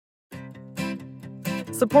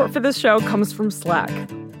Support for this show comes from Slack.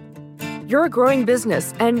 You're a growing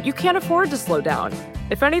business, and you can't afford to slow down.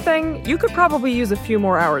 If anything, you could probably use a few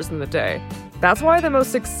more hours in the day. That's why the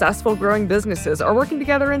most successful growing businesses are working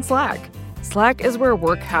together in Slack. Slack is where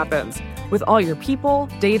work happens, with all your people,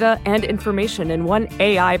 data, and information in one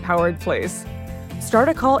AI-powered place. Start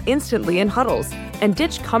a call instantly in huddles and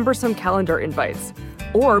ditch cumbersome calendar invites.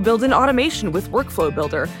 Or build an automation with Workflow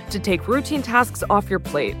Builder to take routine tasks off your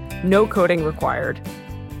plate. No coding required.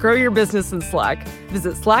 Grow your business in Slack.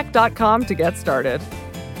 Visit slack.com to get started.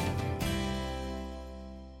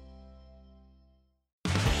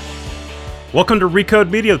 Welcome to Recode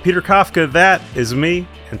Media with Peter Kafka. That is me.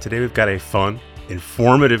 And today we've got a fun,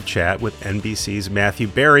 informative chat with NBC's Matthew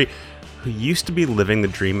Berry, who used to be living the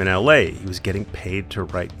dream in LA. He was getting paid to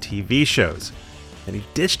write TV shows. And he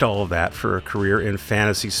ditched all of that for a career in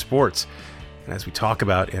fantasy sports. And as we talk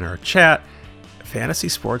about in our chat, fantasy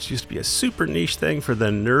sports used to be a super niche thing for the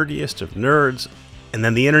nerdiest of nerds. And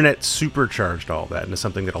then the internet supercharged all that into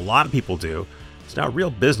something that a lot of people do. It's now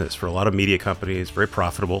real business for a lot of media companies, very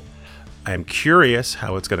profitable. I am curious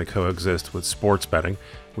how it's going to coexist with sports betting.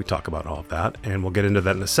 We talk about all of that, and we'll get into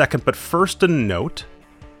that in a second. But first, a note.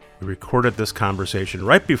 We recorded this conversation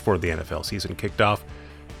right before the NFL season kicked off,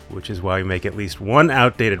 which is why we make at least one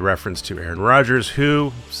outdated reference to Aaron Rodgers,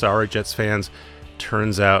 who, sorry Jets fans,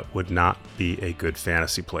 turns out would not be a good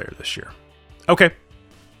fantasy player this year. Okay,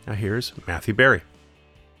 now here's Matthew Berry.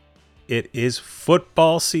 It is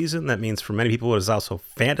football season. That means for many people it is also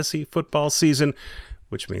fantasy football season,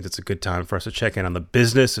 which means it's a good time for us to check in on the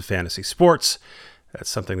business of fantasy sports. That's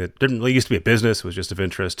something that didn't really used to be a business. It was just of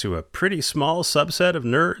interest to a pretty small subset of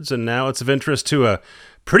nerds, and now it's of interest to a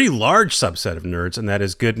pretty large subset of nerds, and that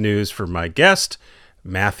is good news for my guest,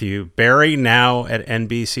 Matthew Berry, now at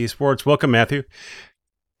NBC Sports. Welcome, Matthew.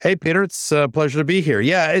 Hey, Peter. It's a pleasure to be here.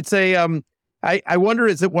 Yeah, it's I wonder,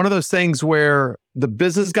 is it one of those things where the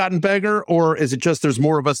business has gotten bigger, or is it just there's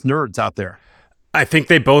more of us nerds out there? I think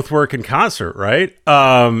they both work in concert, right?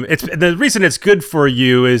 It's the reason it's good for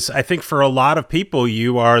you is I think for a lot of people,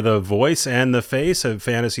 you are the voice and the face of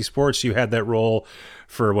fantasy sports. You had that role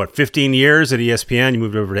for 15 years at ESPN. You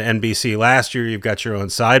moved over to NBC last year. You've got your own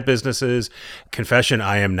side businesses. Confession,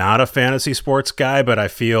 I am not a fantasy sports guy, but I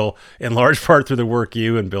feel in large part through the work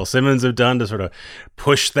you and Bill Simmons have done to sort of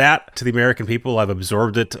push that to the American people. I've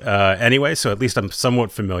absorbed it anyway, so at least I'm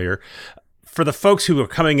somewhat familiar. For the folks who are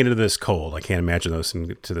coming into this cold, I can't imagine those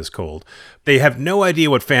into this cold, they have no idea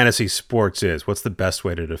what fantasy sports is. What's the best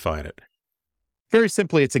way to define it? Very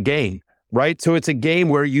simply, it's a game, right? So it's a game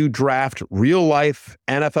where you draft real life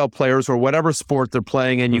NFL players or whatever sport they're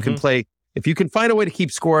playing, and you can play. If you can find a way to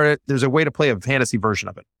keep score at it, there's a way to play a fantasy version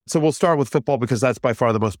of it. So we'll start with football because that's by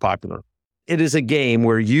far the most popular. It is a game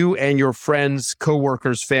where you and your friends,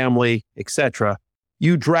 coworkers, family, etc.,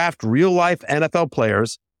 you draft real life NFL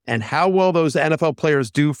players. And how well those NFL players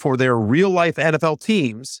do for their real life NFL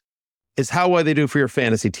teams is how well they do for your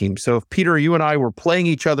fantasy team. So if Peter, you and I were playing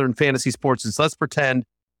each other in fantasy sports, and let's pretend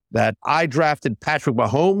that I drafted Patrick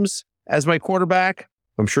Mahomes as my quarterback,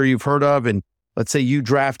 I'm sure you've heard of, and let's say you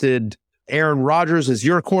drafted Aaron Rodgers as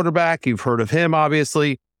your quarterback. You've heard of him,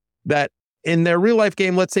 obviously, that in their real life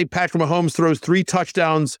game, let's say Patrick Mahomes throws 3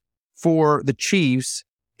 touchdowns for the Chiefs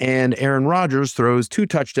and Aaron Rodgers throws 2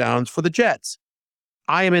 touchdowns for the Jets.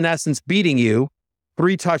 I am in essence beating you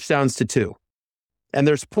 3 touchdowns to 2. And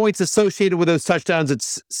there's points associated with those touchdowns.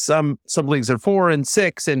 It's some leagues are 4 and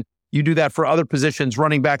 6. And you do that for other positions,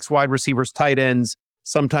 running backs, wide receivers, tight ends,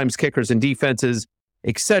 sometimes kickers and defenses,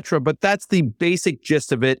 etc. But that's the basic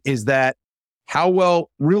gist of it, is that how well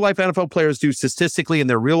real life NFL players do statistically in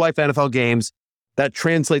their real life NFL games, that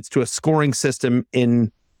translates to a scoring system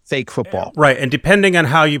in fake football. Right. And depending on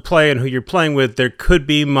how you play and who you're playing with, there could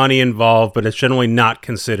be money involved, but it's generally not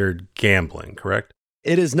considered gambling, correct?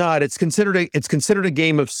 It is not. It's considered a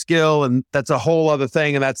game of skill, and that's a whole other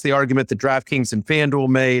thing. And that's the argument that DraftKings and FanDuel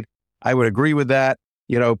made. I would agree with that.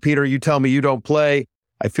 You know, Peter, you tell me you don't play.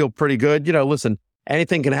 I feel pretty good. You know, listen,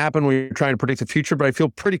 anything can happen when you're trying to predict the future, but I feel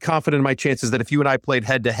pretty confident in my chances that if you and I played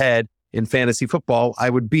head to head in fantasy football, I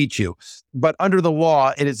would beat you. But under the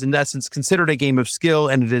law, it is in essence considered a game of skill,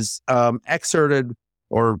 and it is exerted,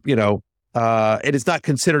 or, it is not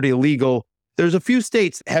considered illegal. There's a few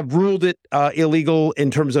states have ruled it illegal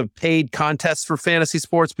in terms of paid contests for fantasy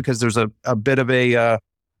sports, because there's a bit of a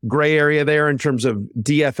gray area there in terms of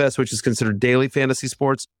DFS, which is considered daily fantasy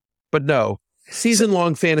sports. But no,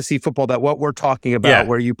 season-long fantasy football, that what we're talking about,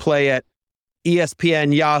 where you play at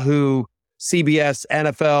ESPN, Yahoo, CBS,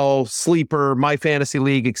 NFL, Sleeper, My Fantasy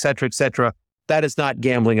League, et cetera, that is not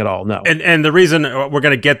gambling at all. No. And the reason we're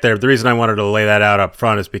going to get there, the reason I wanted to lay that out up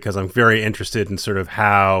front is because I'm very interested in sort of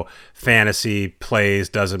how fantasy plays,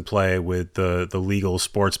 doesn't play with the legal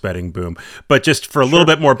sports betting boom. But just for a little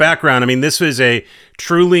bit more background, I mean, this was a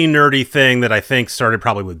truly nerdy thing that I think started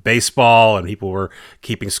probably with baseball, and people were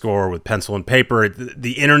keeping score with pencil and paper.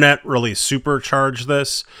 The internet really supercharged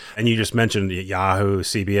this. And you just mentioned Yahoo,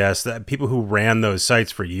 CBS, that people who ran those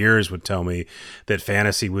sites for years would tell me that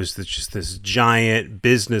fantasy was just this giant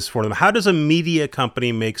business for them. How does a media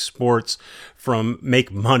company make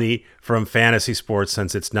money from fantasy sports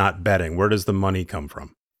since it's not betting? Where does the money come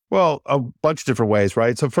from? Well, a bunch of different ways,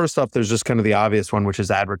 right? So first off, there's just kind of the obvious one, which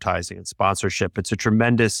is advertising and sponsorship. It's a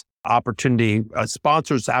tremendous opportunity.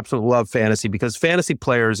 Sponsors absolutely love fantasy because fantasy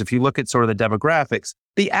players, if you look at sort of the demographics,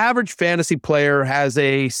 the average fantasy player has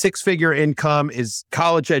a six-figure income, is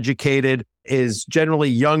college educated, is generally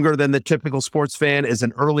younger than the typical sports fan, is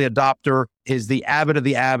an early adopter, is the avid of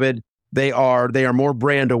the avid. They are more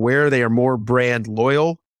brand aware. They are more brand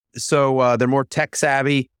loyal. So they're more tech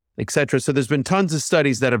savvy, et cetera. So there's been tons of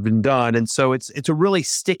studies that have been done. And so it's a really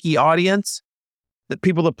sticky audience, that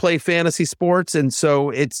people that play fantasy sports. And so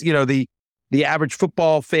it's, the average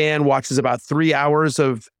football fan watches about 3 hours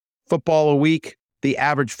of football a week. The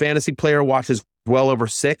average fantasy player watches well over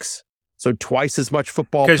 6. So twice as much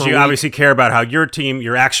football per week. Because you obviously care about how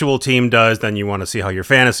your actual team does. Then you want to see how your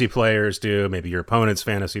fantasy players do, maybe your opponent's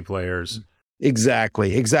fantasy players.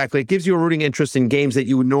 Exactly. It gives you a rooting interest in games that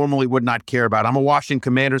you normally would not care about. I'm a Washington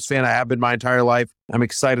Commanders fan. I have been my entire life. I'm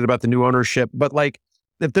excited about the new ownership. But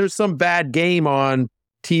if there's some bad game on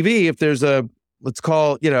TV, if there's let's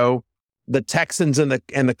call, the Texans and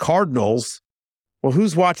the Cardinals, well,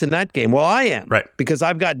 who's watching that game? Well, I am. Right. Because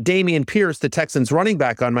I've got Dameon Pierce, the Texans running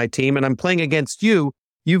back, on my team, and I'm playing against you.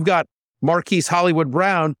 You've got Marquise Hollywood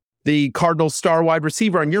Brown, the Cardinals star wide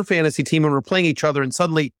receiver, on your fantasy team, and we're playing each other, and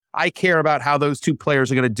suddenly I care about how those two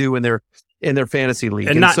players are going to do in their fantasy league.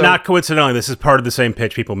 And not coincidentally, this is part of the same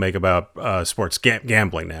pitch people make about sports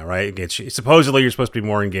gambling now, right? Supposedly, you're supposed to be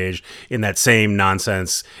more engaged in that same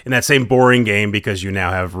nonsense, in that same boring game, because you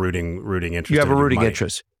now have rooting interest. You have a rooting money.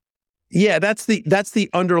 interest. Yeah, that's the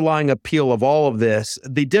underlying appeal of all of this.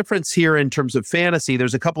 The difference here in terms of fantasy,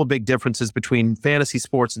 there's a couple of big differences between fantasy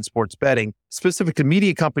sports and sports betting, specific to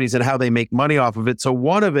media companies and how they make money off of it. So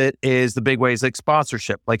one of it is the big ways like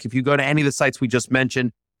sponsorship. Like if you go to any of the sites we just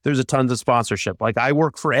mentioned, there's a tons of sponsorship. Like I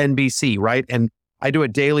work for NBC, right? And I do a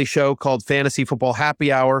daily show called Fantasy Football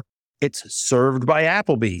Happy Hour. It's served by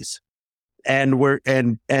Applebee's.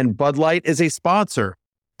 And Bud Light is a sponsor.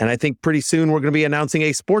 And I think pretty soon we're going to be announcing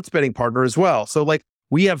a sports betting partner as well. So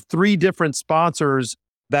we have 3 different sponsors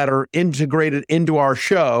that are integrated into our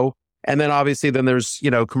show. And then obviously there's,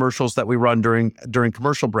 commercials that we run during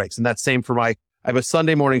commercial breaks. And that's same for I have a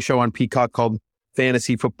Sunday morning show on Peacock called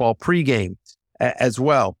Fantasy Football Pregame as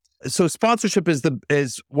well. So sponsorship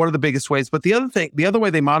is one of the biggest ways. But the other way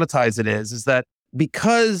they monetize it is that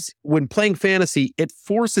because when playing fantasy, it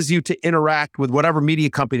forces you to interact with whatever media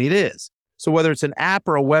company it is. So whether it's an app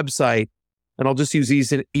or a website, and I'll just use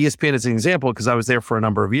ESPN as an example because I was there for a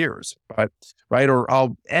number of years, right? Or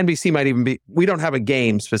NBC might even be, we don't have a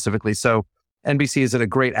game specifically, so NBC isn't a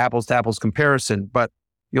great apples to apples comparison, but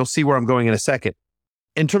you'll see where I'm going in a second.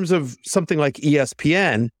 In terms of something like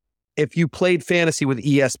ESPN, if you played fantasy with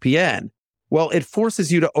ESPN, well, it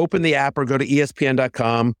forces you to open the app or go to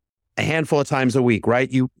ESPN.com a handful of times a week, right?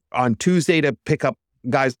 You on Tuesday to pick up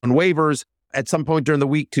guys on waivers, at some point during the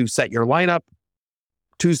week to set your lineup,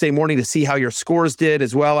 Tuesday morning to see how your scores did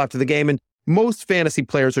as well after the game. And most fantasy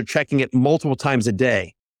players are checking it multiple times a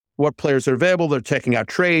day. What players are available, they're checking out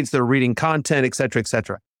trades, they're reading content, et cetera, et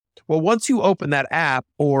cetera. Well, once you open that app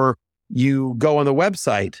or you go on the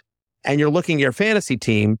website and you're looking at your fantasy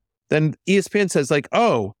team, then ESPN says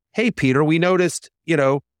oh, hey, Peter, we noticed you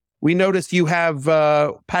have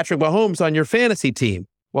Patrick Mahomes on your fantasy team.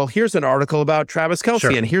 Well, here's an article about Travis Kelce,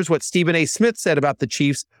 Sure. And here's what Stephen A. Smith said about the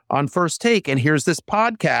Chiefs on First Take, and here's this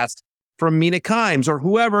podcast from Mina Kimes or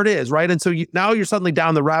whoever it is, right? And so now you're suddenly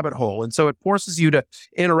down the rabbit hole, and so it forces you to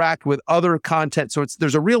interact with other content. So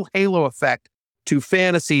there's a real halo effect to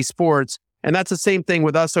fantasy sports, and that's the same thing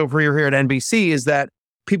with us over here at NBC. Is that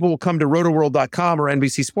people will come to rotoworld.com or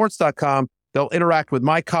NBCSports.com, they'll interact with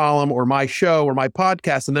my column or my show or my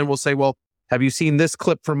podcast, and then we'll say, well, have you seen this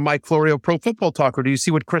clip from Mike Florio, Pro Football Talk? Or do you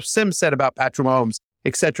see what Chris Sims said about Patrick Mahomes,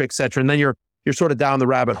 et cetera, et cetera? And then you're sort of down the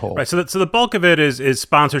rabbit hole. Right. So the bulk of it is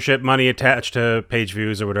sponsorship, money attached to page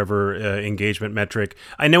views or whatever engagement metric.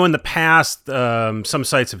 I know in the past, some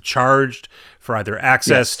sites have charged for either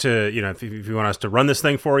access to, if you want us to run this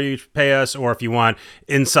thing for you, pay us, or if you want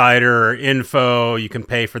insider info, you can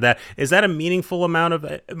pay for that. Is that a meaningful amount of,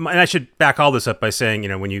 and I should back all this up by saying,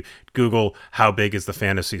 when you Google how big is the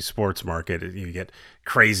fantasy sports market, you get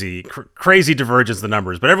crazy divergence of the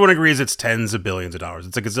numbers, but everyone agrees it's tens of billions of dollars.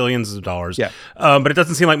 It's a gazillions of dollars. Yeah. But it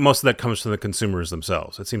doesn't seem like most of that comes from the consumers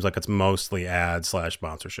themselves. It seems like it's mostly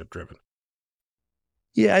ad/sponsorship driven.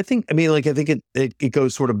 Yeah, I think it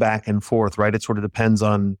goes sort of back and forth, right? It sort of depends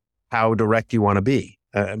on how direct you want to be.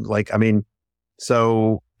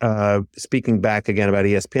 Speaking back again about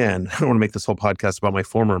ESPN, I don't want to make this whole podcast about my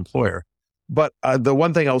former employer, but the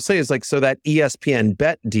one thing I'll say is so that ESPN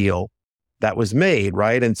bet deal that was made,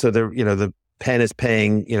 right? And so the Penn is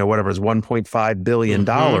paying, whatever is $1.5 billion.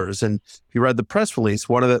 Mm-hmm. And if you read the press release,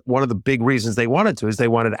 one of the big reasons they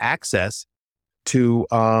wanted access to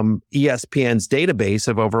ESPN's database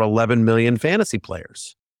of over 11 million fantasy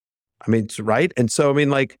players. Right? And so,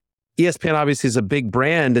 ESPN obviously is a big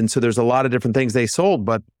brand. And so there's a lot of different things they sold,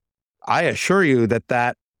 but I assure you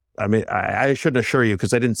I shouldn't assure you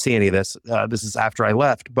because I didn't see any of this. This is after I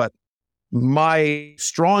left, but my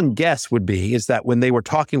strong guess is that when they were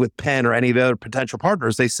talking with Penn or any of the other potential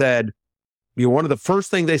partners, they said, one of the first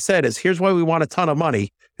things they said is, here's why we want a ton of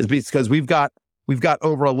money is because we've got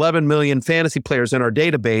over 11 million fantasy players in our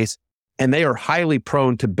database, and they are highly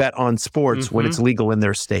prone to bet on sports when it's legal in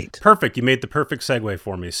their state. Perfect. You made the perfect segue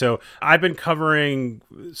for me. So I've been covering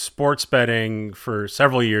sports betting for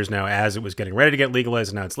several years now as it was getting ready to get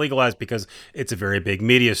legalized, and now it's legalized because it's a very big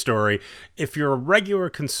media story. If you're a regular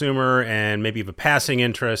consumer and maybe you have a passing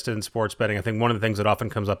interest in sports betting, I think one of the things that often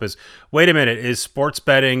comes up is, wait a minute, is sports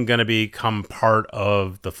betting going to become part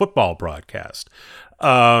of the football broadcast?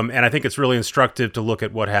 And I think it's really instructive to look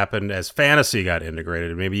at what happened as fantasy got integrated.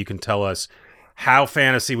 And maybe you can tell us how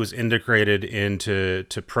fantasy was integrated into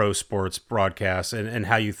pro sports broadcasts and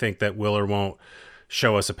how you think that will or won't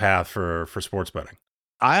show us a path for sports betting.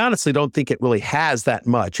 I honestly don't think it really has that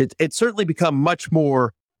much. It's certainly become much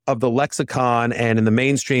more of the lexicon and in the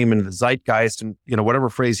mainstream and the zeitgeist and, whatever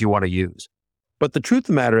phrase you want to use. But the truth of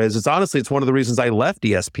the matter is honestly, it's one of the reasons I left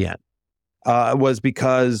ESPN was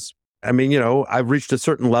because I've reached a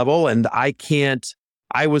certain level and I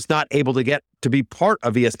was not able to get to be part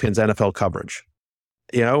of ESPN's NFL coverage,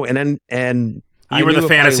 and you were the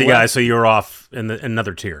fantasy guy, so you were off in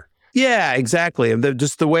another tier. Yeah, exactly. And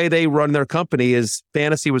just the way they run their company is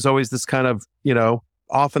fantasy was always this kind of,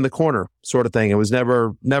 off in the corner sort of thing. It was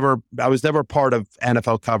never, I was never part of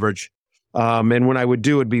NFL coverage. And when I would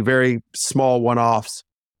do, it'd be very small one-offs.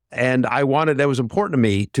 And that was important to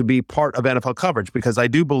me to be part of NFL coverage because I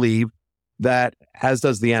do believe that, as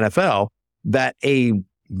does the NFL, that a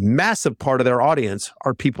massive part of their audience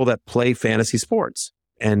are people that play fantasy sports.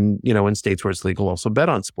 And, in states where it's legal, also bet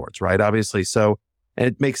on sports, right? Obviously. So, and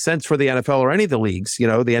it makes sense for the NFL or any of the leagues. The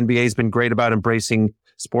NBA has been great about embracing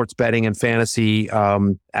sports betting and fantasy.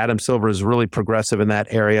 Adam Silver is really progressive in that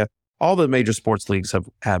area. All the major sports leagues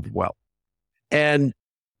have well. And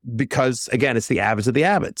because, again, it's the avids of the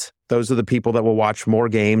avids. Those are the people that will watch more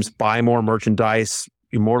games, buy more merchandise.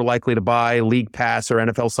 You're more likely to buy League Pass or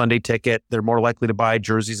NFL Sunday Ticket. They're more likely to buy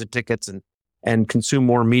jerseys and tickets and consume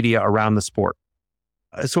more media around the sport.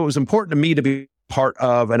 So it was important to me to be part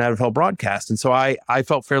of an NFL broadcast. And so I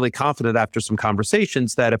felt fairly confident after some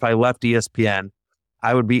conversations that if I left ESPN,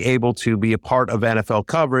 I would be able to be a part of NFL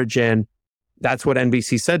coverage. And that's what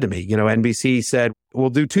NBC said to me. NBC said, we'll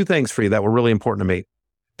do two things for you that were really important to me.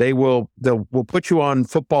 They'll put you on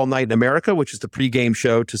Football Night in America, which is the pregame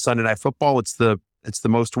show to Sunday Night Football. It's the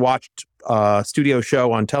most watched studio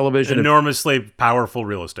show on television. Enormously powerful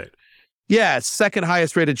real estate. Yeah, it's second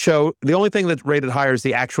highest rated show. The only thing that's rated higher is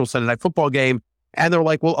the actual Sunday Night Football game. And they're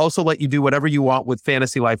like, we'll also let you do whatever you want with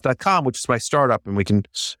fantasylife.com, which is my startup, and we can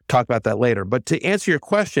talk about that later. But to answer your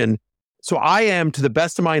question, so I am, to the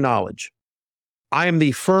best of my knowledge, I am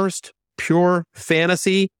the first pure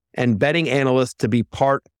fantasy and betting analyst to be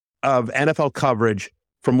part of NFL coverage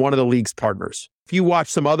from one of the league's partners. If you watch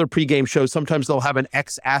some other pregame shows, sometimes they'll have an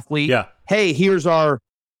ex-athlete. Yeah. Hey, here's our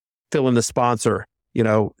fill in the sponsor,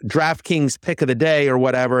 DraftKings pick of the day or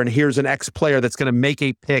whatever. And here's an ex-player that's going to make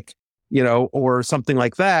a pick, or something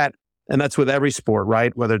like that. And that's with every sport,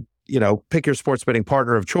 right? Whether, pick your sports betting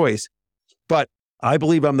partner of choice. But I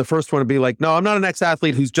believe I'm the first one to be like, no, I'm not an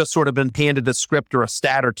ex-athlete who's just sort of been handed a script or a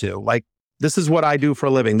stat or two. Like, this is what I do for a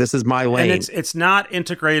living. This is my lane. And it's not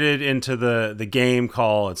integrated into the game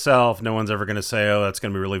call itself. No one's ever going to say, oh, that's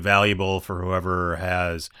going to be really valuable for whoever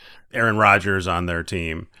has Aaron Rodgers on their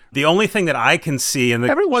team. The only thing that I can see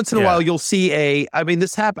every once in a while, you'll see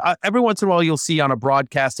every once in a while, you'll see on a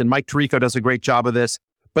broadcast, and Mike Tirico does a great job of this,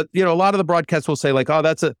 But, a lot of the broadcasts will say like, oh,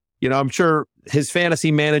 that's I'm sure his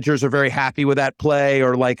fantasy managers are very happy with that play,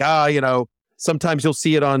 or like, sometimes you'll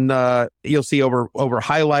see it on, you'll see over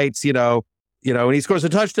highlights, and he scores a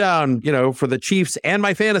touchdown, for the Chiefs and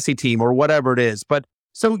my fantasy team or whatever it is. But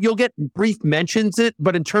so you'll get brief mentions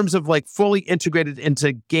but in terms of like fully integrated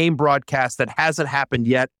into game broadcast, that hasn't happened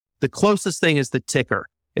yet. The closest thing is the ticker,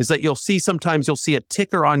 is that sometimes you'll see a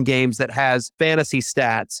ticker on games that has fantasy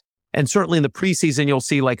stats. And certainly in the preseason, you'll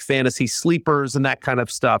see like fantasy sleepers and that kind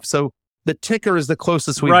of stuff. So the ticker is the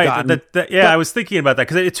closest we've gotten. I was thinking about that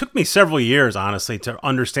because it took me several years, honestly, to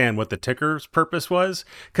understand what the ticker's purpose was.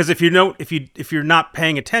 Because if you're not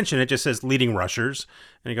paying attention, it just says leading rushers,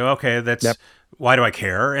 and you go, okay, why do I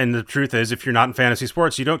care? And the truth is, if you're not in fantasy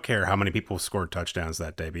sports, you don't care how many people scored touchdowns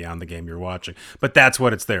that day beyond the game you're watching. But that's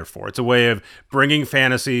what it's there for. It's a way of bringing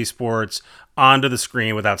fantasy sports onto the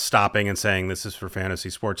screen without stopping and saying this is for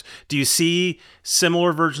fantasy sports. Do you see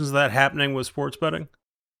similar versions of that happening with sports betting?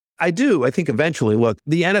 I do. I think eventually, look,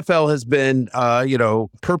 the NFL has been,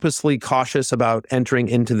 purposely cautious about entering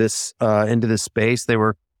into this space. They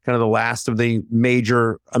were kind of the last of the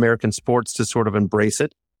major American sports to sort of embrace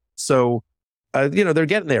it. So, they're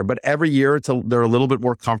getting there, but every year they're a little bit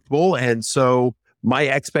more comfortable. And so my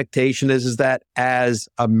expectation is that as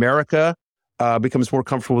America becomes more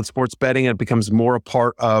comfortable with sports betting and it becomes more a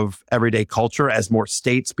part of everyday culture, as more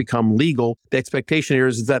states become legal, the expectation here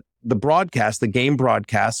is that the game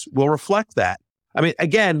broadcasts will reflect that. I mean,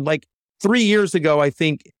 again, like 3 years ago, I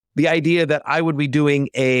think the idea that I would be doing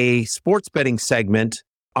a sports betting segment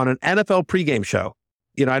on an NFL pregame show,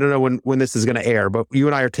 I don't know when this is going to air, but you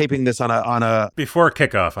and I are taping this on a before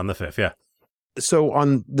kickoff on the 5th. Yeah. So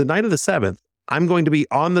on the night of the 7th, I'm going to be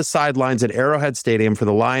on the sidelines at Arrowhead Stadium for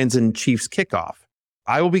the Lions and Chiefs kickoff.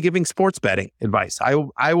 I will be giving sports betting advice.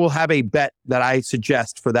 I will have a bet that I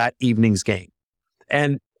suggest for that evening's game.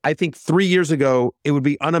 And I think 3 years ago, it would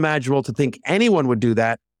be unimaginable to think anyone would do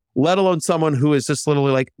that, let alone someone who is just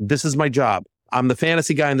literally like, this is my job. I'm the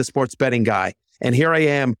fantasy guy and the sports betting guy. And here I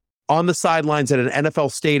am on the sidelines at an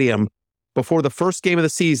NFL stadium before the first game of the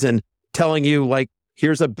season telling you, like,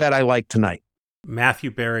 here's a bet I like tonight. Matthew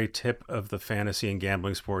Berry, tip of the fantasy and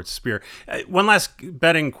gambling sports spear. One last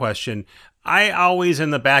betting question. I always, in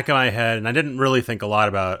the back of my head, and I didn't really think a lot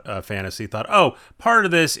about fantasy, thought, part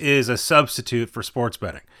of this is a substitute for sports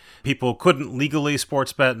betting. People couldn't legally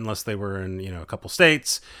sports bet unless they were in, a couple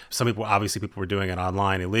states. Some people were doing it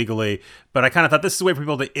online illegally. But I kind of thought this is a way for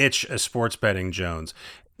people to itch a sports betting Jones.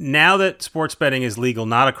 Now that sports betting is legal,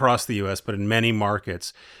 not across the U.S., but in many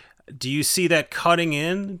markets, do you see that cutting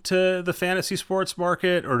into the fantasy sports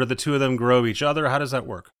market, or do the two of them grow each other? How does that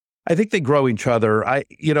work? I think they grow each other.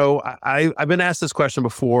 I've been asked this question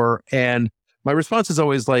before, and my response is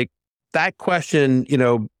always like, that question,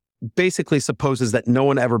 basically supposes that no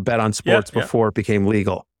one ever bet on sports before it became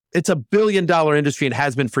legal. It's $1 billion industry and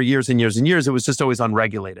has been for years and years and years. It was just always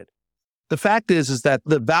unregulated. The fact is that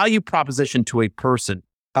the value proposition to a person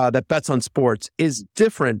that bets on sports is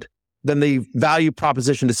different than the value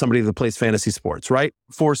proposition to somebody that plays fantasy sports, right?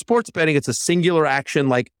 For sports betting, it's a singular action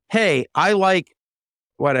like, hey, I like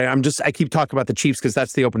I keep talking about the Chiefs because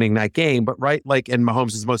that's the opening night game, but right? Like, and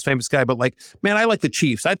Mahomes is the most famous guy, but like, man, I like the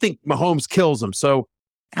Chiefs. I think Mahomes kills them. So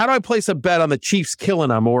how do I place a bet on the Chiefs killing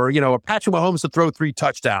them, or, Patrick Mahomes to throw 3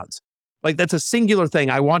 touchdowns? Like, that's a singular thing.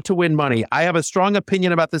 I want to win money. I have a strong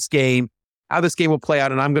opinion about this game, how this game will play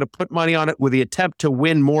out, and I'm going to put money on it with the attempt to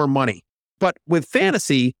win more money. But with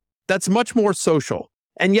fantasy, that's much more social.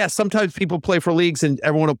 And yes, sometimes people play for leagues and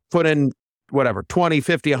everyone will put in whatever, 20,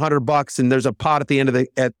 50, $100, and there's a pot at the end of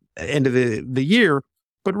the year.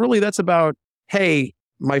 But really that's about, hey,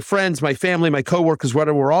 my friends, my family, my coworkers,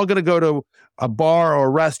 whatever, we're all going to go to a bar or a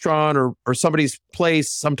restaurant or somebody's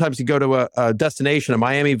place. Sometimes you go to a destination, a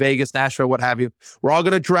Miami, Vegas, Nashville, what have you. We're all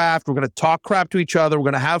going to draft. We're going to talk crap to each other.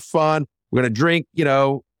 We're going to have fun. We're going to drink,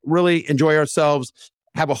 really enjoy ourselves,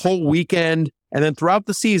 have a whole weekend. And then throughout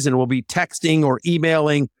the season, we'll be texting or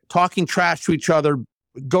emailing, talking trash to each other,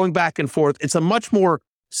 going back and forth. It's a much more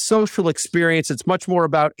social experience. It's much more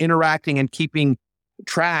about interacting and keeping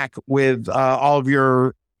track with all of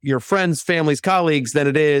your friends, families, colleagues than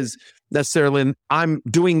it is necessarily, I'm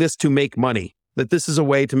doing this to make money, that this is a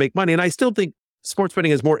way to make money. And I still think sports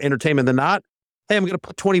betting is more entertainment than not. Hey, I'm going to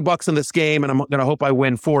put $20 in this game and I'm going to hope I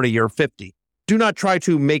win 40 or 50. Do not try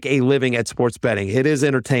to make a living at sports betting. It is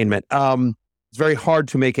entertainment. It's very hard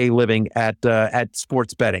to make a living at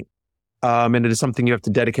sports betting. And it is something you have to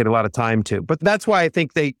dedicate a lot of time to. But that's why I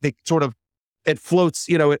think they sort of, it floats,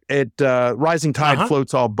 rising tide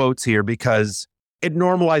floats all boats here because it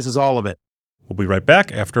normalizes all of it. We'll be right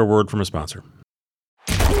back after a word from a sponsor.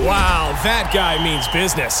 Wow, that guy means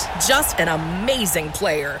business. Just an amazing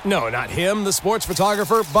player. No, not him, the sports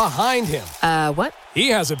photographer behind him. What? He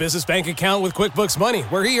has a business bank account with QuickBooks Money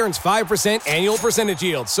where he earns 5% annual percentage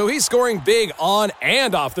yield, so he's scoring big on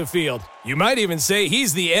and off the field. You might even say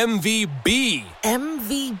he's the MVB.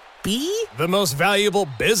 MVP? The most valuable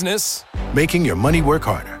business. Making your money work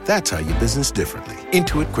harder. That's how you business differently.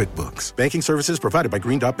 Intuit QuickBooks. Banking services provided by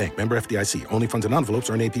Green Dot Bank. Member FDIC. Only funds and envelopes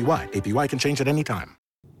earn APY. APY can change at any time.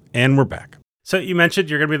 And we're back. So you mentioned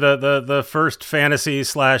you're going to be the first fantasy /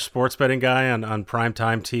 sports betting guy on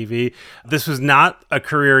primetime TV. This was not a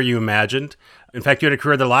career you imagined. In fact, you had a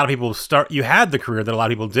career that a lot of people you had the career that a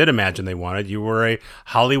lot of people did imagine they wanted. You were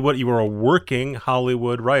a working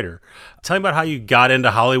Hollywood writer. Tell me about how you got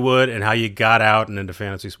into Hollywood and how you got out and into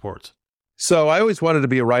fantasy sports. So I always wanted to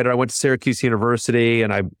be a writer. I went to Syracuse University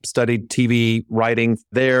and I studied TV writing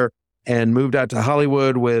there and moved out to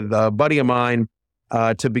Hollywood with a buddy of mine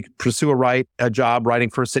to pursue a job writing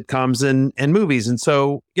for sitcoms and movies. And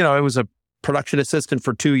so, I was a production assistant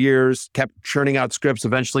for 2 years, kept churning out scripts,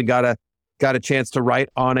 eventually got a chance to write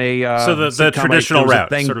on a so the traditional route,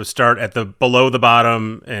 sort of start at the below the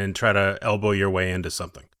bottom and try to elbow your way into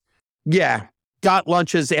something. Yeah. Got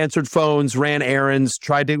lunches, answered phones, ran errands,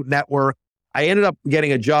 tried to network. I ended up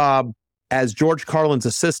getting a job as George Carlin's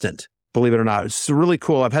assistant, believe it or not. It's really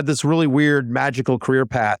cool. I've had this really weird, magical career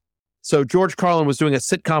path. So George Carlin was doing a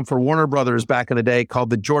sitcom for Warner Brothers back in the day called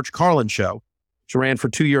The George Carlin Show, which ran for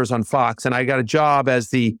 2 years on Fox. And I got a job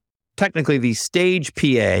as technically the stage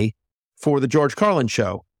PA for The George Carlin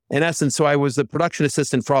Show. In essence, so I was the production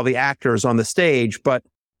assistant for all the actors on the stage, but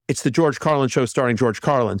it's The George Carlin Show starring George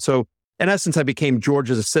Carlin. So in essence, I became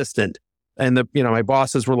George's assistant. And my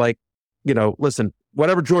bosses were like, listen,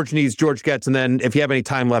 whatever George needs, George gets. And then if you have any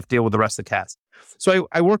time left, deal with the rest of the cast. So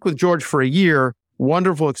I worked with George for a year,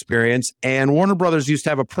 wonderful experience. And Warner Brothers used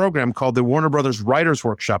to have a program called the Warner Brothers Writers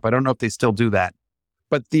Workshop. I don't know if they still do that.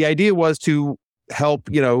 But the idea was to help,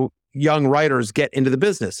 young writers get into the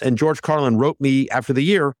business. And George Carlin wrote me after the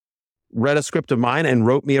year, read a script of mine and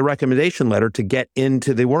wrote me a recommendation letter to get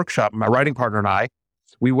into the workshop. My writing partner and I,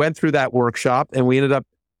 we went through that workshop and we ended up,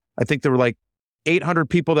 I think there were like 800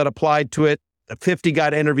 people that applied to it. 50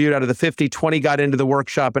 got interviewed. Out of the 50, 20 got into the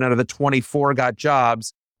workshop, and out of the 24 got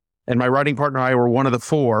jobs. And my writing partner and I were one of the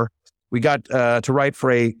 4. We got to write for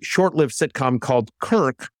a short-lived sitcom called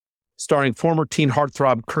Kirk, starring former teen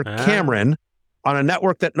heartthrob Kirk Cameron on a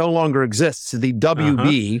network that no longer exists, the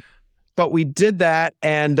WB. But we did that,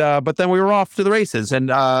 and but then we were off to the races. And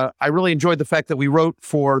I really enjoyed the fact that we wrote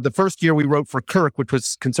for the first year we wrote for Kirk, which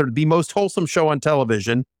was considered the most wholesome show on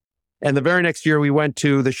television. And the very next year, we went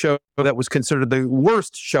to the show that was considered the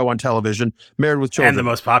worst show on television, Married with Children. And the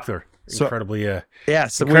most popular. Incredibly influential.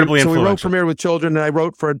 So we wrote for Married with Children, and I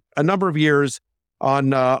wrote for a number of years on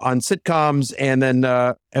sitcoms. And then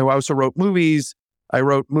I also wrote movies. I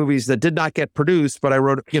wrote movies that did not get produced, but I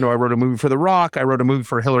wrote a movie for The Rock. I wrote a movie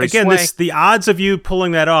for Hilary Swank. Again, the odds of you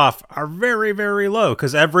pulling that off are very, very low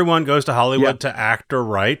because everyone goes to Hollywood to act or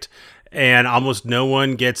write. And almost no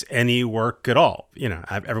one gets any work at all.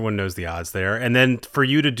 Everyone knows the odds there. And then for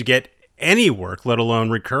you to get any work, let alone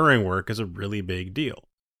recurring work, is a really big deal.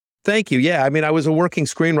 Thank you. Yeah. I mean, I was a working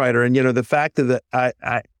screenwriter. And, the fact that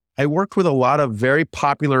I worked with a lot of very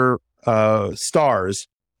popular stars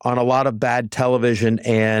on a lot of bad television.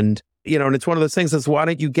 And, and it's one of those things that's why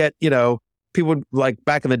don't you get, people like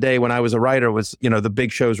back in the day when I was a writer was, the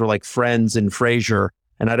big shows were like Friends and Frasier.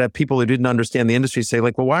 And I'd have people who didn't understand the industry say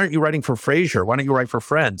like, well, why aren't you writing for Frasier? Why don't you write for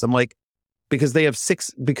Friends? I'm like, because they have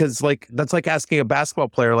 6, because like, that's like asking a basketball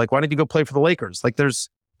player, like, why don't you go play for the Lakers? Like there's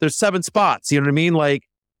 7 spots, you know what I mean? Like,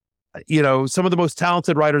 some of the most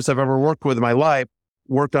talented writers I've ever worked with in my life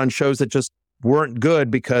worked on shows that just weren't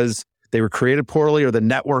good because they were created poorly or the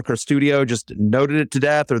network or studio just noted it to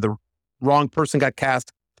death or the wrong person got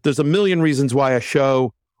cast. There's a million reasons why a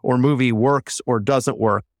show or movie works or doesn't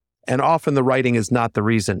work. And often the writing is not the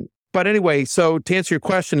reason. But anyway, so to answer your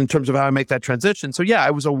question in terms of how I make that transition. So yeah,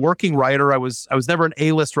 I was a working writer. I was never an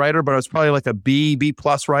A-list writer, but I was probably like a B+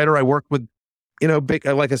 writer. I worked with, big,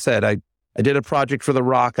 like I said, I did a project for The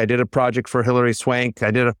Rock. I did a project for Hilary Swank.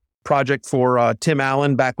 I did a project for Tim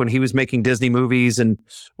Allen back when he was making Disney movies and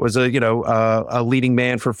was a leading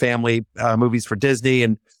man for family movies for Disney.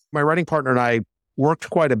 And my writing partner and I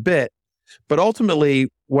worked quite a bit. But ultimately,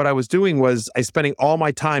 what I was doing was I spending all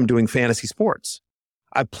my time doing fantasy sports.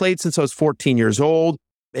 I played since I was 14 years old.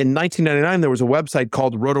 In 1999, there was a website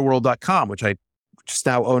called rotoworld.com, which is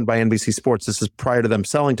now owned by NBC Sports. This is prior to them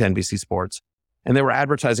selling to NBC Sports. And they were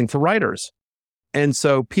advertising for writers. And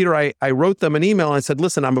so, Peter, I wrote them an email and I said,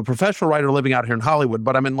 listen, I'm a professional writer living out here in Hollywood,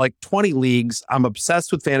 but I'm in like 20 leagues. I'm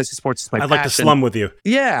obsessed with fantasy sports. It's my I'd passion. like to slum with you.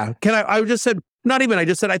 Yeah. I just said, not even, I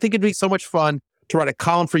just said, I think it'd be so much fun to write a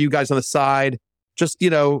column for you guys on the side. Just,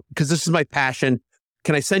 because this is my passion.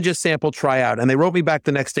 Can I send you a sample tryout? And they wrote me back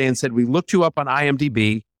the next day and said, we looked you up on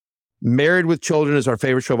IMDb. Married with Children is our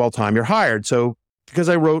favorite show of all time. You're hired. So because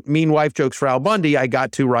I wrote mean wife jokes for Al Bundy, I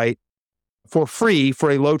got to write for free for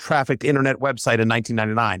a low trafficked internet website in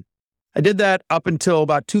 1999. I did that up until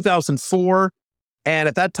about 2004. And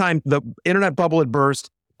at that time, the internet bubble had burst.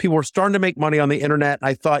 People were starting to make money on the internet. And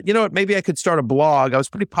I thought, you know what, maybe I could start a blog. I was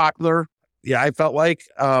pretty popular. Yeah, I felt like,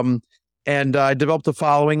 and I developed a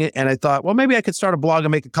following. And I thought, well, maybe I could start a blog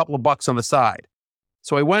and make a couple of bucks on the side.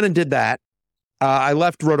 So I went and did that. I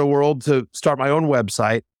left RotoWorld to start my own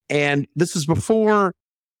website. And this was before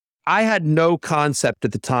I had no concept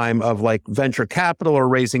at the time of like venture capital or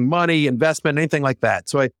raising money, investment, anything like that.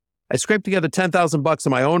 So I scraped together $10,000 of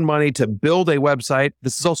my own money to build a website.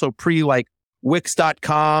 This is also pre like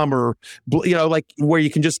Wix.com or, like where you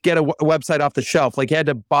can just get a website off the shelf. Like you had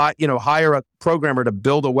to buy, hire a programmer to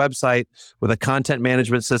build a website with a content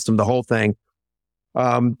management system, the whole thing,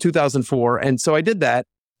 2004. And so I did that.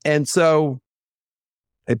 And so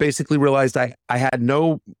I basically realized I had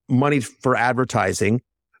no money for advertising,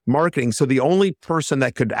 marketing. So the only person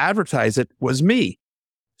that could advertise it was me.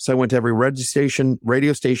 So I went to every radio station,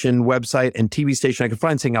 website, and TV station I could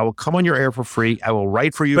find saying, I will come on your air for free. I will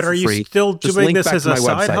write for you for free. But are you still doing this as a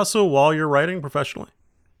side website. hustle while you're writing professionally?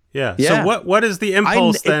 Yeah. Yeah. So what is the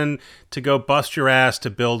impulse then to go bust your ass to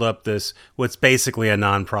build up this, what's basically a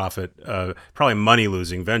nonprofit, probably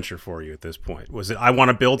money-losing venture for you at this point? Was it, I want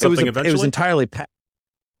to build something eventually? It was entirely...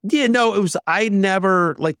 I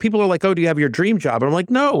never, like, people are like, oh, do you have your dream job? And I'm like,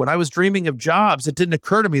 no, when I was dreaming of jobs, it didn't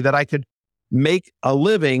occur to me that I could make a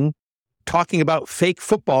living talking about fake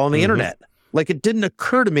football on the internet. Like, it didn't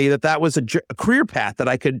occur to me that was a career path that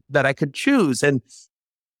I could choose. And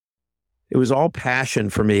it was all passion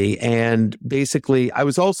for me. And basically, I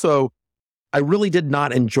really did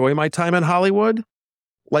not enjoy my time in Hollywood.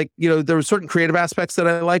 Like, there were certain creative aspects that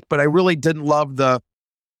I liked, but I really didn't love the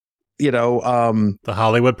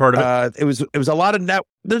Hollywood part of it. It was a lot of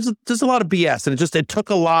there's a lot of BS, and it took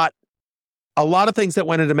a lot of things that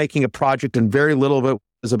went into making a project, and very little of it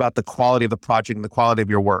was about the quality of the project and the quality of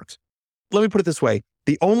your work. Let me put it this way.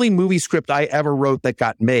 The only movie script I ever wrote that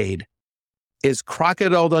got made is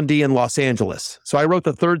Crocodile Dundee in Los Angeles. So I wrote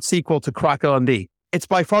the third sequel to Crocodile Dundee. It's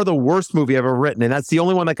by far the worst movie I've ever written, and that's the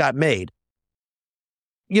only one that got made.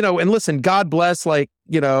 And listen, God bless, I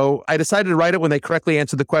decided to write it when they correctly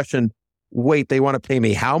answered the question, wait, they want to pay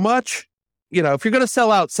me how much? If you're going to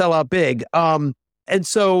sell out big. And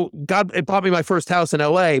so it bought me my first house in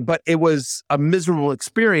LA, but it was a miserable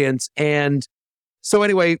experience. And so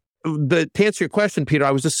anyway, to answer your question, Peter,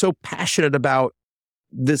 I was just so passionate about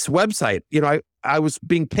this website. I was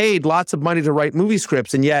being paid lots of money to write movie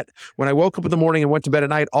scripts. And yet when I woke up in the morning and went to bed at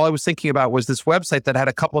night, all I was thinking about was this website that had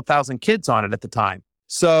a couple of thousand kids on it at the time.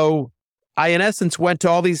 So I, in essence, went to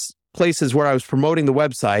all these places where I was promoting the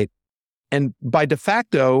website and by de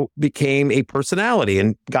facto became a personality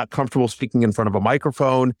and got comfortable speaking in front of a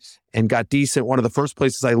microphone and got decent. One of the first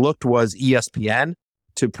places I looked was ESPN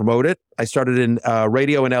to promote it. I started in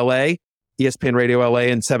radio in LA, ESPN Radio LA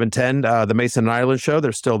in 710, the Mason and Ireland show.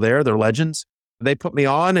 They're still there. They're legends. They put me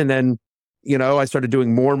on, and then, I started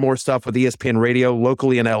doing more and more stuff with ESPN Radio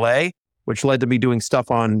locally in LA, which led to me doing stuff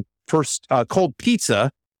on first Cold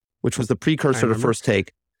Pizza, which was the precursor to First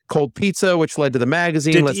Take. Cold Pizza, which led to the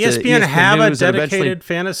magazine. Did ESPN have a dedicated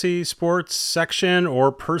fantasy sports section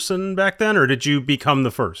or person back then, or did you become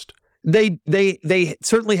the first? They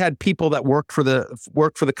certainly had people that worked for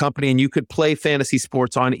the company, and you could play fantasy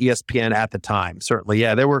sports on ESPN at the time. Certainly,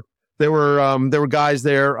 yeah, there were guys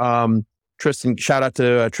there. Shout out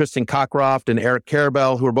to Tristan Cockcroft and Eric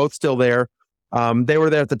Karabell, who are both still there. They were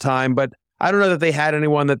there at the time, but I don't know that they had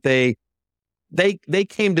anyone that they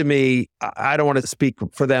came to me. I don't want to speak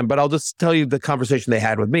for them, but I'll just tell you the conversation they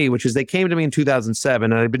had with me, which is they came to me in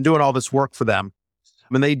 2007, and I'd been doing all this work for them.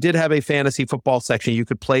 I mean, they did have a fantasy football section. You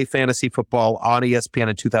could play fantasy football on ESPN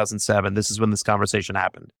in 2007. This is when this conversation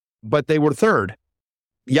happened. But they were third.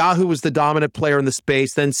 Yahoo was the dominant player in the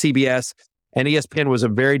space, then CBS, and ESPN was a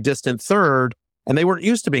very distant third, and they weren't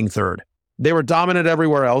used to being third. They were dominant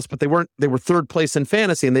everywhere else, but they were third place in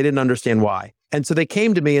fantasy, and they didn't understand why. And so they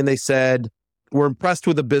came to me and they said, we're impressed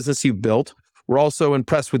with the business you've built. We're also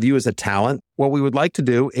impressed with you as a talent. What we would like to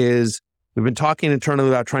do is, we've been talking internally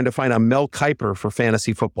about trying to find a Mel Kiper for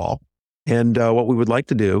fantasy football. And what we would like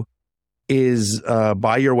to do is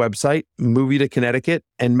buy your website, move you to Connecticut,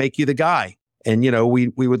 and make you the guy. And, we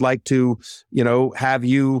would like to, have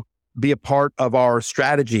you be a part of our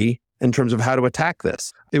strategy in terms of how to attack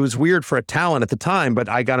this. It was weird for a talent at the time, but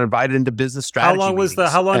I got invited into business strategy. How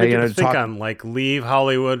long did you think talk on, like, leave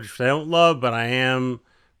Hollywood, which I don't love, but I am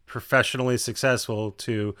professionally successful,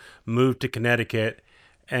 to move to Connecticut?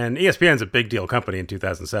 And ESPN's a big deal company in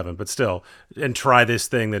 2007, but still, and try this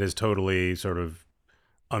thing that is totally sort of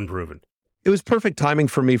unproven. It was perfect timing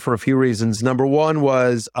for me for a few reasons. Number one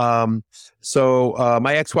was, my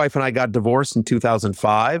ex-wife and I got divorced in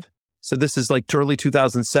 2005. So this is like early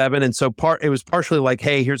 2007. And so it was partially like,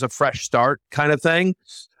 hey, here's a fresh start kind of thing.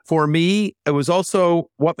 For me, it was also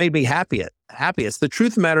what made me happiest. The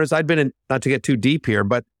truth of the matter is I'd been in, not to get too deep here,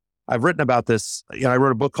 but I've written about this. I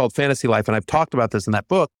wrote a book called Fantasy Life, and I've talked about this in that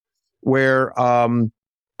book where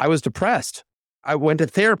I was depressed. I went to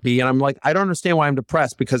therapy and I'm like, I don't understand why I'm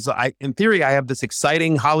depressed, because in theory, I have this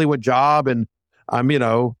exciting Hollywood job and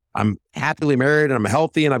I'm happily married and I'm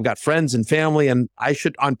healthy and I've got friends and family, and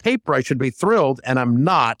on paper, I should be thrilled, and I'm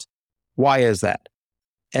not. Why is that?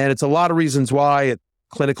 And it's a lot of reasons why.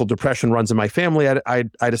 Clinical depression runs in my family.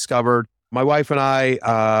 I discovered my wife and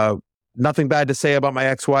I, nothing bad to say about my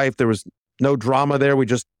ex-wife. There was no drama there.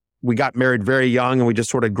 We got married very young and we just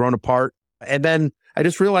sort of grown apart. And then I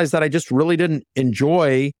just realized that I just really didn't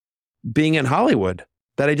enjoy being in Hollywood,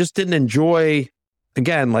 that I just didn't enjoy,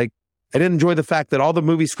 again, like, I didn't enjoy the fact that all the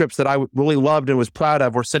movie scripts that I really loved and was proud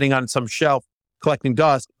of were sitting on some shelf collecting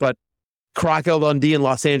dust, but Crocodile Dundee in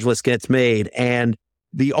Los Angeles gets made. And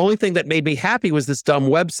the only thing that made me happy was this dumb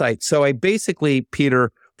website. So I basically,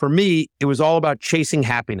 Peter, for me, it was all about chasing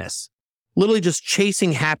happiness, literally just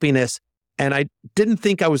chasing happiness. And I didn't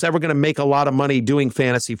think I was ever going to make a lot of money doing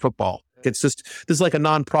fantasy football. This is like a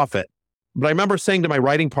nonprofit. But I remember saying to my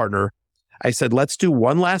writing partner, I said, let's do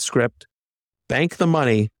one last script, bank the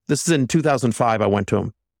money. This is in 2005. I went to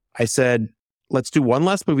him. I said, let's do one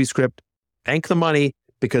last movie script, bank the money,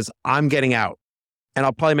 because I'm getting out. And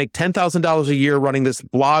I'll probably make $10,000 a year running this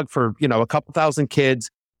blog for, a couple thousand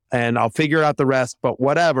kids, and I'll figure out the rest, but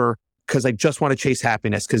whatever, because I just want to chase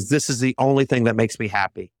happiness, because this is the only thing that makes me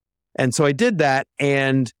happy. And so I did that.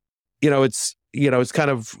 And, it's kind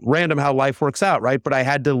of random how life works out, right? But I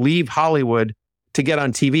had to leave Hollywood to get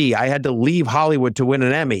on TV. I had to leave Hollywood to win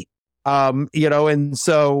an Emmy. And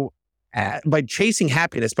so by chasing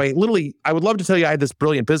happiness, I would love to tell you I had this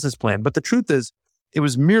brilliant business plan, but the truth is it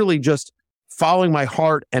was merely just following my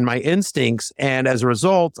heart and my instincts. And as a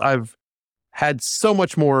result, I've had so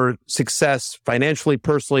much more success financially,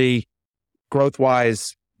 personally,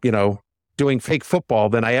 growth-wise, doing fake football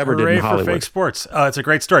than I ever did in Hollywood. For fake sports. It's a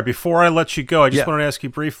great story. Before I let you go, I just wanted to ask you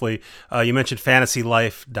briefly, you mentioned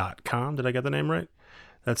fantasylife.com. Did I get the name right?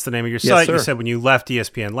 That's the name of your site. Sir. You said when you left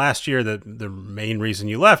ESPN last year, that the main reason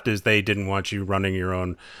you left is they didn't want you running your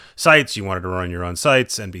own sites. You wanted to run your own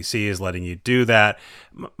sites. NBC is letting you do that.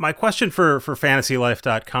 My question for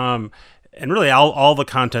fantasylife.com, and really all the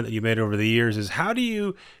content that you made over the years, is how do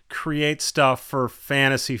you create stuff for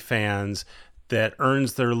fantasy fans that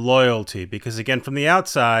earns their loyalty? Because again, from the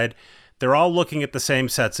outside, they're all looking at the same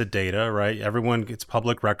sets of data, right? Everyone gets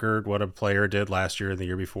public record, what a player did last year and the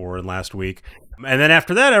year before and last week. And then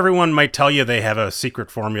after that, everyone might tell you they have a secret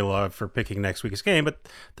formula for picking next week's game, but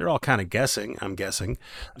they're all kind of guessing, I'm guessing.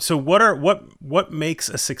 So what makes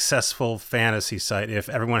a successful fantasy site if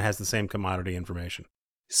everyone has the same commodity information?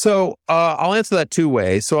 So I'll answer that two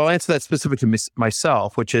ways. So I'll answer that specific to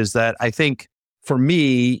myself, which is that I think for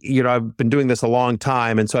me, I've been doing this a long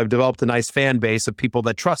time. And so I've developed a nice fan base of people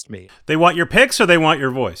that trust me. They want your picks or they want your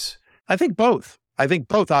voice? I think both,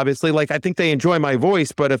 obviously. Like, I think they enjoy my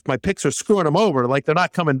voice, but if my picks are screwing them over, like, they're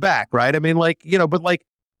not coming back, right? I mean, but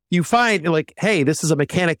you find, like, hey, this is a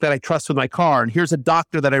mechanic that I trust with my car, and here's a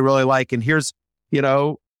doctor that I really like, and here's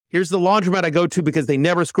the laundromat I go to because they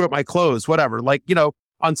never screw up my clothes, whatever.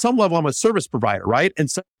 On some level, I'm a service provider, right?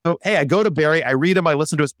 And so, hey, I go to Barry, I read him, I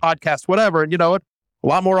listen to his podcast, whatever, and you know what? A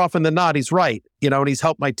lot more often than not, he's right, and he's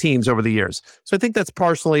helped my teams over the years. So I think that's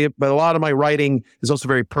partially it, but a lot of my writing is also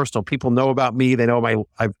very personal. People know about me. They know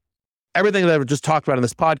everything that I've just talked about in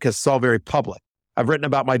this podcast is all very public. I've written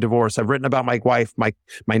about my divorce. I've written about my wife, my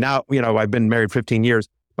now, I've been married 15 years,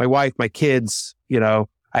 my wife, my kids, I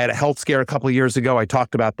had a health scare a couple of years ago. I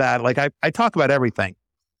talked about that. Like, I talk about everything.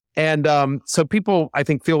 And so people, I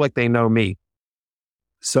think, feel like they know me.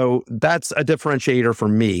 So that's a differentiator for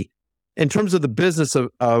me. In terms of the business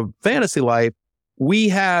of Fantasy Life, we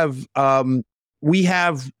have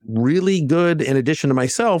really good, in addition to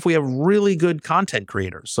myself, we have really good content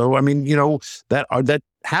creators. So, that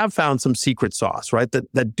have found some secret sauce, right?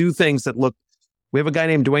 That do things that look. We have a guy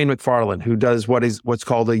named Dwayne McFarland who does what's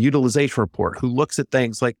called a utilization report, who looks at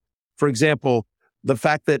things like, For example, the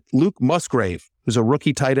fact that Luke Musgrave, who's a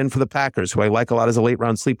rookie tight end for the Packers, who I like a lot as a late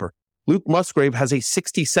round sleeper, Luke Musgrave has a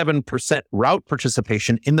 67% route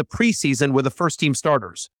participation in the preseason with the first team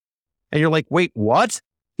starters. And you're like, wait, what?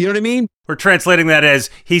 You know what I mean? We're translating that as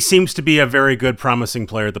he seems to be a very good, promising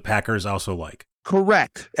player the Packers also like.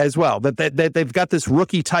 Correct, as well. That they've got this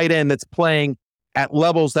rookie tight end that's playing at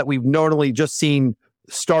levels that we've normally just seen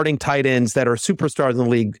starting tight ends that are superstars in the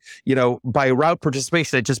league. You know, by route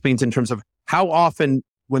participation, it just means in terms of how often,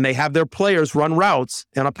 when they have their players run routes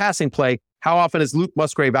on a passing play, how often is Luke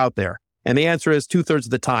Musgrave out there? And the answer is 2/3 of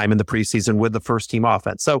the time in the preseason with the first team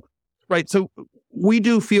offense. So, right. So we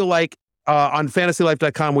do feel like on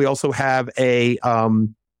fantasylife.com, we also have a,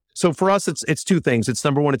 so for us, it's two things. It's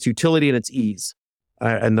number one, it's utility and it's ease.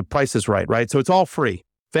 And the price is right? So it's all free.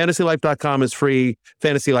 Fantasylife.com is free.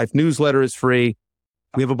 Fantasy Life newsletter is free.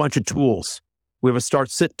 We have a bunch of tools. We have a start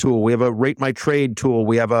sit tool. We have a rate my trade tool.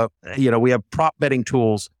 We have we have prop betting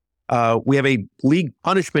tools. We have a league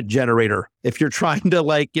punishment generator. If you're trying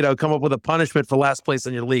to come up with a punishment for last place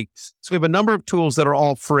in your league. So we have a number of tools that are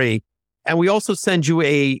all free. And we also send you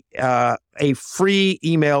a free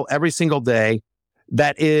email every single day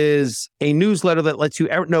that is a newsletter that lets you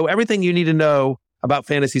know everything you need to know about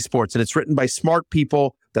fantasy sports. And it's written by smart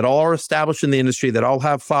people that all are established in the industry, that all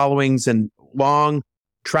have followings and long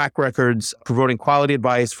track records, providing quality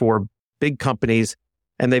advice for big companies.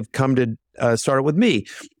 And they've come to start it with me.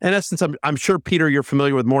 In essence, I'm sure, Peter, you're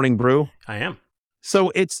familiar with Morning Brew. I am.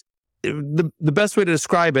 So it's the best way to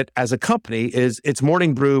describe it as a company is it's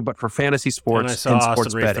Morning Brew, but for fantasy sports and, I saw sports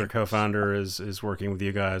Austin Reef, betting. their co-founder, is working with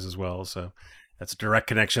you guys as well. So that's a direct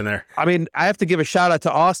connection there. I mean, I have to give a shout out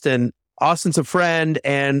to Austin. Austin's a friend,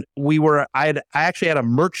 and I actually had a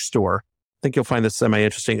merch store. I think you'll find this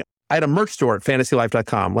semi-interesting. I had a merch store at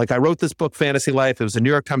fantasylife.com. Like, I wrote this book, Fantasy Life. It was a New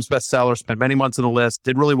York Times bestseller, spent many months on the list,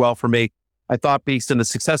 did really well for me. I thought based on the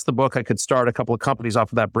success of the book, I could start a couple of companies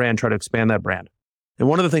off of that brand, try to expand that brand. And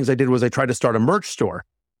one of the things I did was I tried to start a merch store.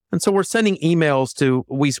 And so we're sending emails to,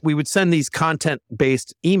 we would send these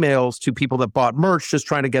content-based emails to people that bought merch, just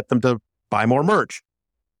trying to get them to buy more merch.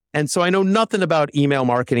 And so I know nothing about email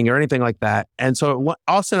marketing or anything like that. And so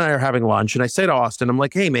Austin and I are having lunch, and I say to Austin, I'm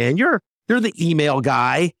like, hey man, you're the email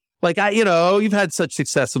guy. Like, you've had such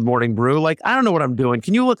success with Morning Brew. Like, I don't know what I'm doing.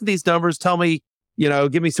 Can you look at these numbers? Tell me,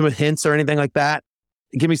 give me some hints or anything like that.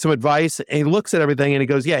 Give me some advice. And he looks at everything and he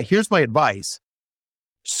goes, yeah, here's my advice.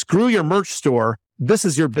 Screw your merch store. This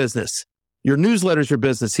is your business. Your newsletter's your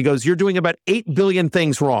business. He goes, you're doing about 8 billion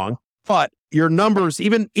things wrong, but your numbers,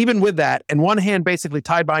 even with that, and one hand basically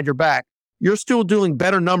tied behind your back, you're still doing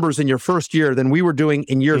better numbers in your first year than we were doing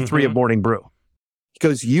in year 3 of Morning Brew.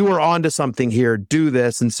 Because you are onto something here, do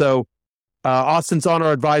this. And so Austin's on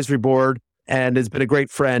our advisory board and has been a great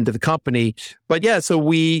friend to the company. But yeah,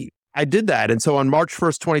 so I did that. And so on March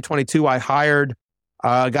 1st, 2022, I hired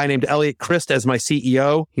a guy named Elliot Christ as my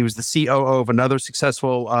CEO. He was the COO of another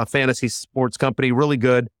successful fantasy sports company, really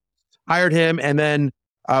good. Hired him, and then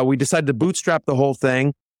we decided to bootstrap the whole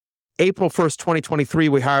thing. April 1st, 2023,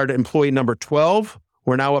 we hired employee number 12.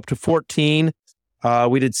 We're now up to 14.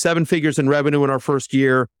 We did 7 figures in revenue in our first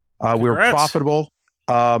year. We were profitable.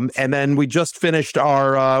 And then we just finished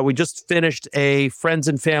a friends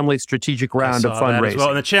and family strategic round of fundraising. Well,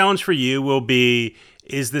 and the challenge for you will be,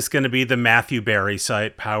 is this going to be the Matthew Berry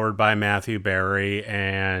site powered by Matthew Berry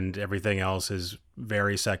and everything else is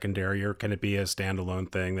very secondary, or can it be a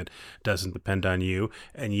standalone thing that doesn't depend on you?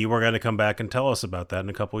 And you are going to come back and tell us about that in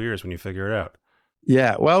a couple of years when you figure it out.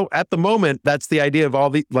 Yeah. Well, at the moment, that's the idea of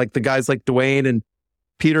all the guys like Dwayne and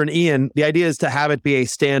Peter and Ian. The idea is to have it be a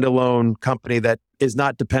standalone company that is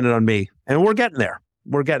not dependent on me. And we're getting there.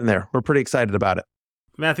 We're pretty excited about it.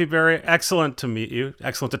 Matthew Berry, excellent to meet you.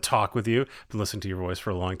 Excellent to talk with you. Been listening to your voice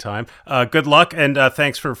for a long time. Good luck, and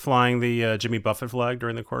thanks for flying the Jimmy Buffett flag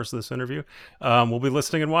during the course of this interview. We'll be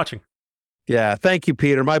listening and watching. Yeah, thank you,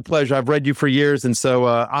 Peter. My pleasure. I've read you for years, and so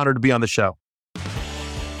honored to be on the show.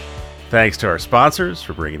 Thanks to our sponsors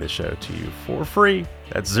for bringing the show to you for free.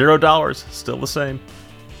 That's $0, still the same.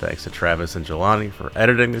 Thanks to Travis and Jelani for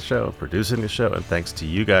editing the show, producing the show, and thanks to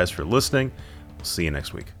you guys for listening. We'll see you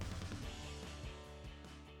next week.